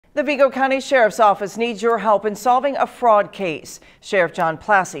The Vigo County Sheriff's Office needs your help in solving a fraud case. Sheriff John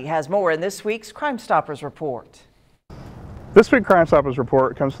Plassey has more in this week's Crimestoppers report. This week's Crimestoppers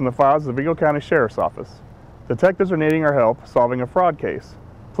report comes from the files of the Vigo County Sheriff's Office. Detectives are needing our help solving a fraud case.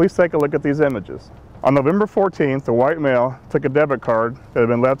 Please take a look at these images. On November 14th, a white male took a debit card that had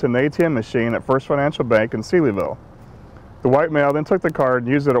been left in the ATM machine at First Financial Bank in Sealyville. The white male then took the card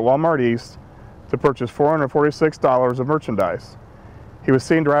and used it at Walmart East to purchase $446 of merchandise. He was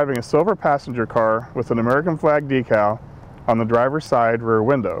seen driving a silver passenger car with an American flag decal on the driver's side rear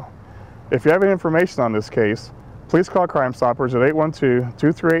window. If you have any information on this case, please call Crimestoppers at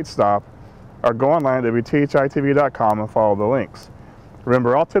 812-238-STOP or go online at WTHI-TV.com and follow the links.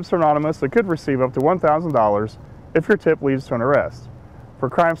 Remember, all tips are anonymous and could receive up to $1,000 if your tip leads to an arrest. For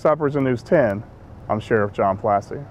Crimestoppers and News 10, I'm Sheriff John Plassey.